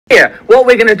here. What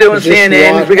we're going to do on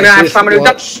CNN is we're going to have someone who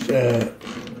does...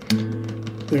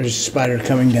 There's a spider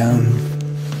coming down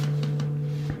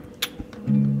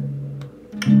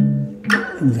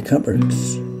in the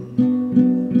cupboards.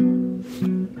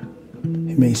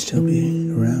 He may still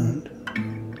be around.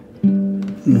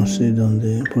 No sé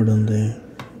dónde, por dónde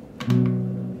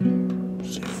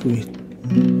se fuiste.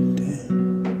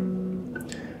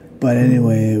 But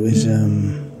anyway, it was, I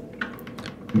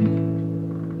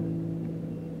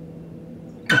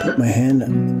put my hand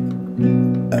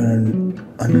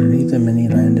underneath him and he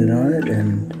landed on it,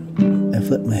 and I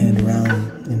flipped my hand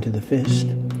around into the fist,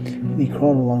 and he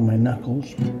crawled along my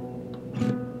knuckles.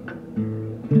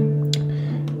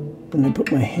 And I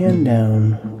put my hand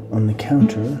down on the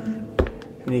counter,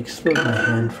 and he explored my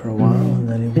hand for a while, and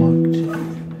then he walked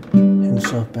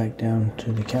himself back down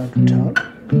to the countertop.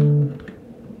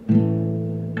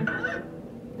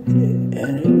 And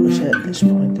it was at this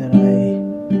point that I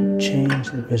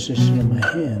changed the position of my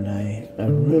hand. I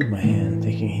removed my hand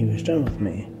thinking he was done with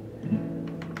me.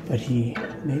 But he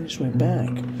made his way back.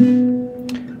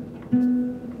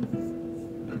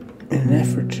 In an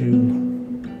effort to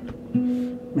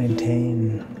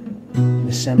maintain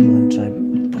the semblance, I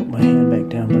put my hand back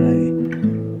down,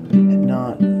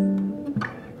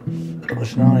 but I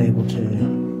was not able to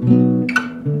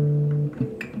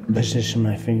position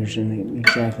my fingers in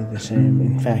exactly the same.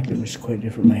 In fact, it was quite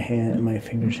different. My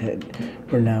fingers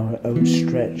were now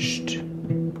outstretched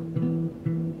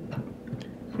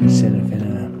instead of in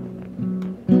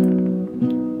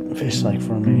a fist-like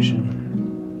formation.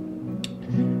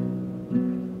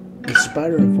 The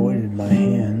spider avoided my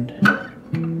hand,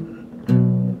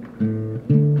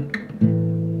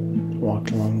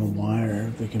 walked along the wire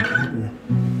of the computer.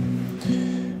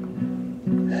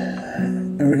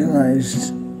 I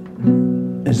realized,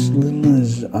 as little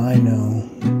as I know,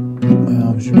 my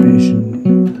observation,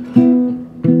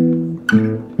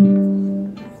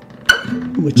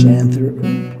 which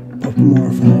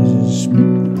anthropomorphizes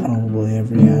probably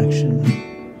every action,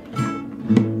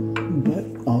 but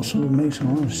also makes a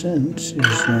lot of sense, is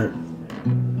that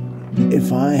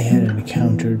if I had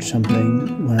encountered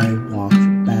something when I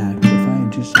walked back, if I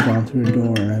had just gone through a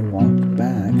door and I walked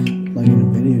back, like in a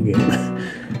video game,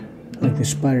 like the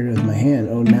spider with my hand,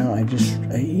 it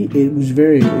was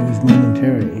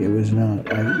momentary. It was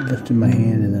not, I lifted my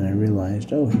hand and then I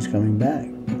realized, oh, he's coming back.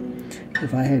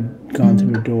 If I had gone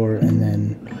through a door and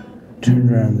then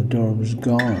turned around, the door was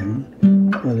gone,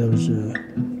 or there was a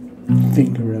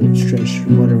finger outstretched,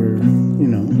 or whatever,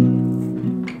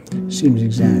 seems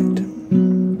exact.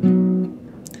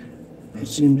 It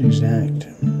seems exact.